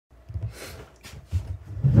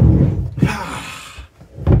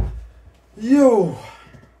Yo,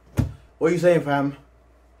 what are you saying, fam?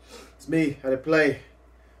 It's me, How to Play,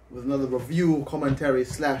 with another review, commentary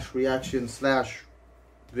 / reaction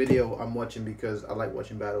 / video I'm watching because I like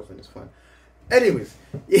watching battles and it's fun. Anyways,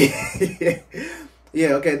 yeah,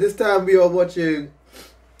 okay, this time we are watching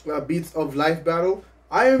Beats of Life battle.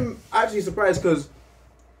 I'm actually surprised because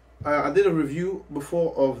I did a review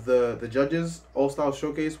before of the judges All-Star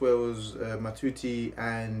Showcase where it was Matuti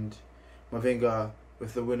and Mavinga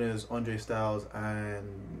with the winners Andre Styles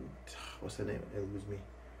and what's her name? It was me.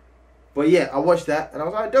 But yeah, I watched that and I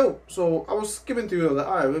was like, dope. So I was skimming through. I was like,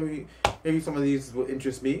 all right, maybe some of these will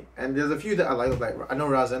interest me. And there's a few that I like I know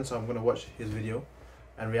Razen, so I'm gonna watch his video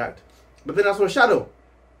and react. But then I saw Shaadow,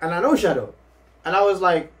 and I know Shaadow, and I was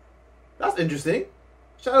like, that's interesting.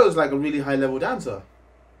 Shaadow is like a really high level dancer.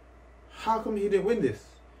 How come he didn't win this?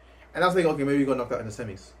 And I was thinking, okay, maybe he got knocked out in the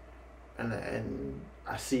semis. And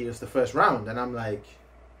I see it's the first round, and I'm like,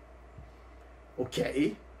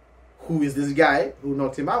 okay, who is this guy who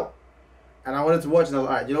knocked him out? And I wanted to watch, and I was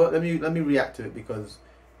like, all right, you know what? Let me react to it because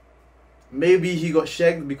maybe he got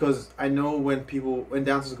shagged. Because I know when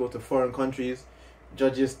dancers go to foreign countries,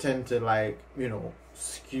 judges tend to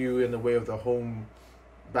skew in the way of the home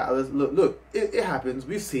battlers. Look, it happens.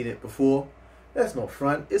 We've seen it before. Let's not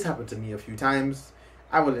front. It's happened to me a few times.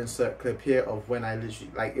 I will insert a clip here of when I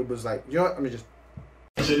literally, it was like, you know what, let me just.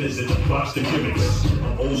 Is in the plastic gimmicks.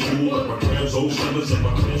 I'm old school, like my grand's old summers, and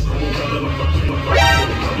my grand's cold weather, like my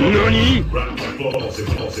NANI? Rap your balls,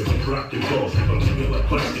 if you crack your balls, I'm keeping like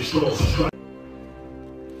plastic straws.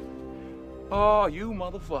 Oh, you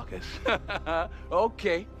motherfuckers.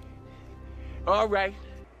 Okay. All right.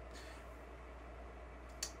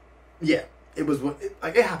 Yeah. It was it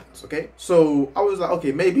happens, okay? So I was like,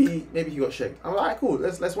 okay, maybe he got shanked. I'm like, all right, cool,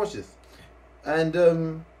 let's watch this. And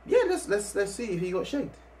yeah, let's see if he got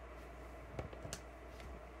shanked.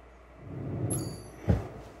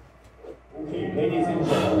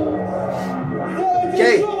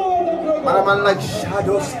 Okay, man like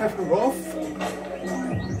Shaadow Sephiroth.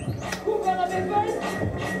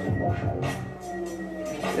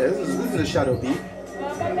 Yeah, this is a Shaadow beat.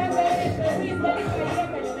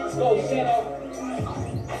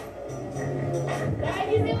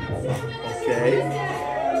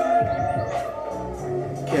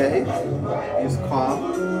 Okay, he's calm,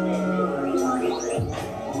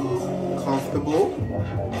 comfortable.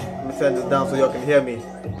 Let me turn this down so y'all can hear me.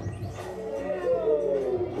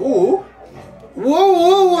 Ooh,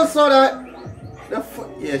 whoa! I saw that.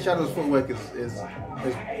 Yeah, Shaadow's footwork is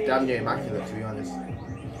damn near immaculate, to be honest.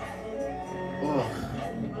 Oh.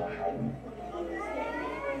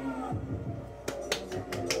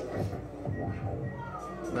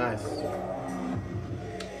 Nice.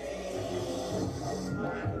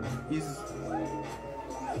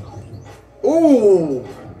 Ooh!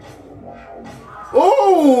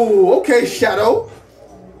 Oh! Okay, Shaadow.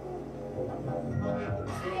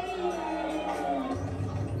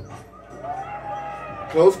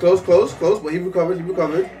 Close. But he recovered.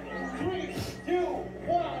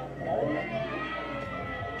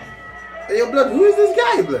 Hey, yo, Blood, who is this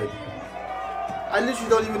guy, Blood? I literally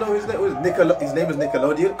don't even know his name. His name is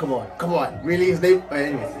Nickelodeon? Come on. Really? His name?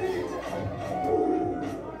 Anyway.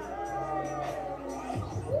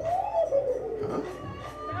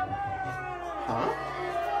 Huh?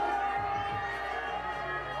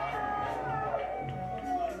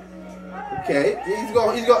 Okay. He's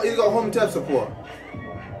got home tap support.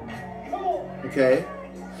 Okay.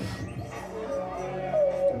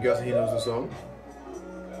 I'm guessing he knows the song.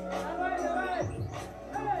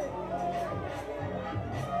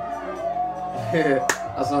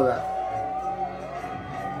 I saw that.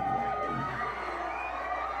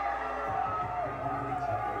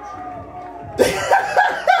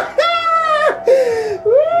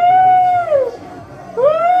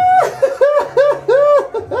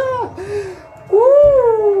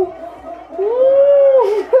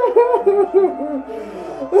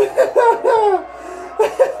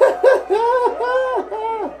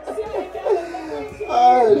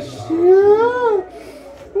 Oh shit!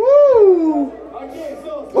 Woo!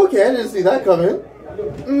 Okay, I didn't see that coming.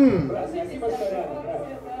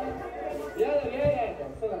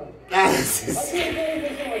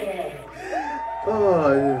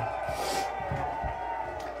 Oh, yeah.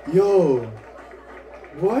 Yo,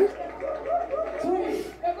 what? 3,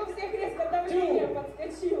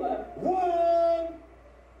 2, 1.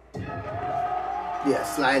 Yeah,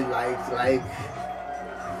 slide like.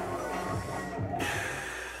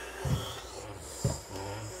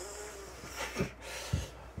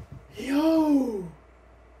 Yo,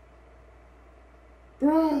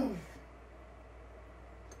 bro.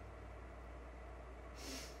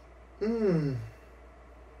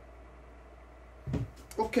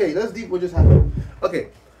 okay, let's deep what just happened. Okay,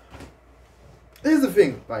 here's the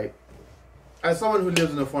thing, like, as someone who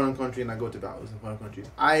lives in a foreign country and I go to battles in foreign countries,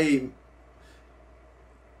 I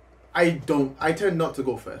tend not to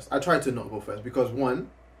go first. I try to not go first because one,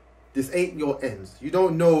 this ain't your ends. You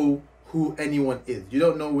don't know who anyone is. You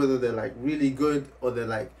don't know whether they're like really good or they're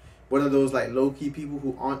like one of those like low key people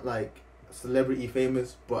who aren't like celebrity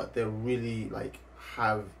famous, but they're really like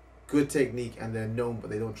have good technique and they're known, but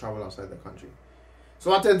they don't travel outside their country.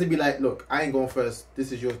 So I tend to be like, look, I ain't going first.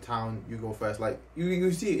 This is your town. You go first. Like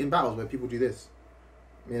you see in battles where people do this.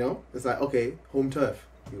 You know, it's like, okay, home turf.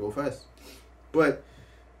 You go first. But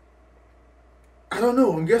I don't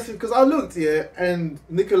know. I'm guessing because I looked here and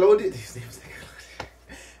Nickelodeon. His name's Nickelodeon.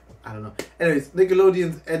 I don't know. Anyways,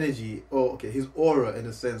 Nickelodeon's energy, or okay, his aura in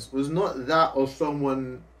a sense, was not that of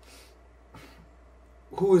someone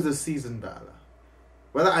who is a seasoned battler.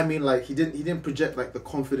 Whether I mean like he didn't project like the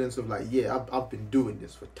confidence of like, yeah, I've been doing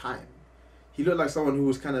this for time. He looked like someone who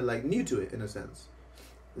was kind of like new to it in a sense.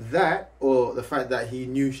 That or the fact that he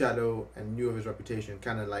knew Shaadow and knew of his reputation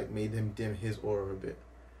kind of like made him dim his aura a bit.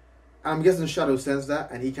 I'm guessing Shaadow sensed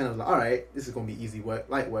that and he kind of like, all right, this is gonna be easy work,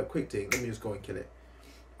 light work, quick thing. Let me just go and kill it.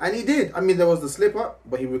 And he did. I mean, there was the slip up,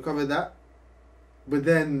 but he recovered that. But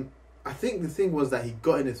then I think the thing was that he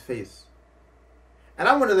got in his face. And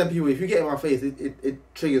I'm one of them people, if you get in my face,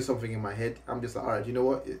 it triggers something in my head. I'm just like, all right, you know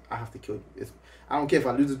what? I have to kill you. I don't care if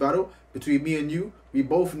I lose this battle. Between me and you, we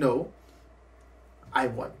both know I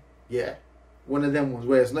won. Yeah. One of them ones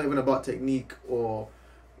where it's not even about technique or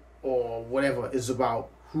whatever. It's about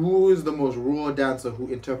who is the most raw dancer who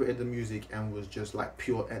interpreted the music and was just like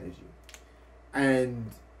pure energy. And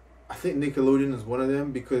I think Nickelodeon is one of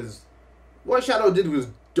them because what Shaadow did was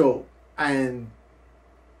dope and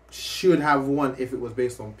should have won if it was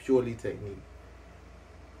based on purely technique.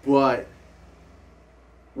 But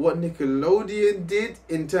what Nickelodeon did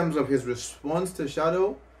in terms of his response to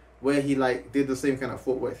Shaadow, where he like did the same kind of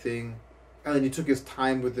footwork thing, and then he took his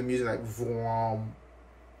time with the music, like vroom,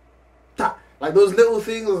 ta, like those little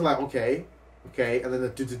things was like okay, and then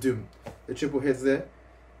the triple hits there.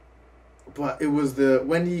 But it was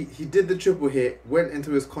when he did the triple hit, went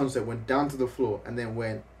into his concept, went down to the floor, and then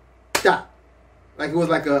went ta. Like it was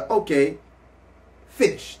like a okay,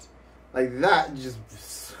 finished, like that.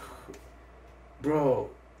 Just bro.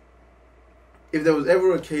 If there was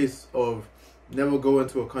ever a case of never go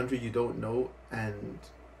into a country you don't know and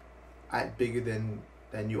act bigger than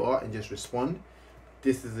you are and just respond,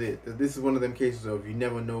 this is it. This is one of them cases of you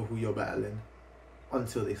never know who you're battling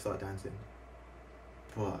until they start dancing.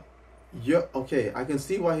 But yeah, okay, I can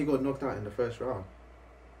see why he got knocked out in the first round.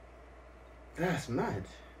 That's mad.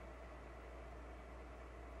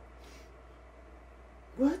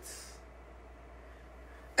 What?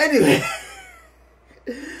 Anyway,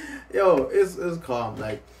 yo, it's calm.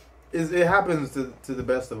 Like, it happens to the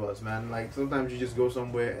best of us, man. Like sometimes you just go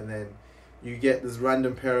somewhere and then you get this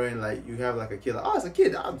random parent. Like you have like a kid. Like, oh, it's a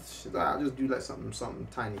kid. I'll just do like something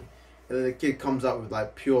tiny, and then the kid comes out with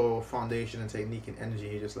like pure foundation and technique and energy.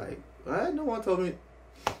 You're just like, no one told me.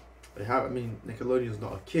 I mean, Nickelodeon's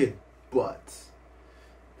not a kid, but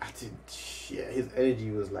his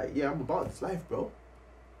energy was like, yeah, I'm about this life, bro.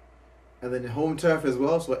 And then home turf as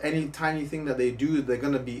well, so any tiny thing that they do, they're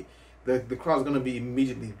gonna be the crowd's gonna be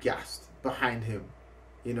immediately gassed behind him,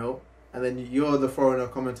 you know. And then you're the foreigner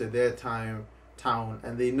coming to their town,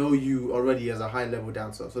 and they know you already as a high level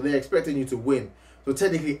dancer, so they're expecting you to win. So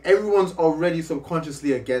technically, everyone's already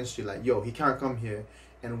subconsciously against you. Like, yo, he can't come here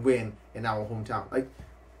and win in our hometown. Like,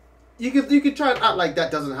 you could try and act like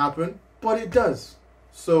that doesn't happen, but it does.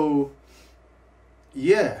 So,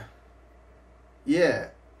 yeah.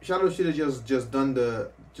 Shaadow should have just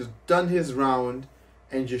done his round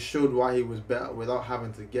and just showed why he was better without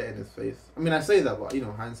having to get in his face. I mean, I say that, but you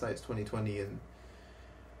know, hindsight's 20/20, and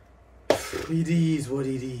it is what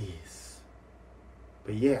it is.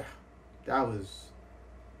 But yeah, that was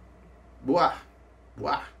blah.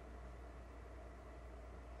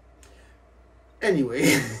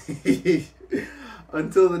 Anyway,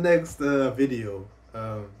 until the next video,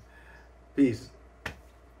 peace.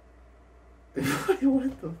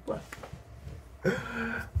 What the fuck?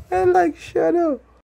 I like Shaadow.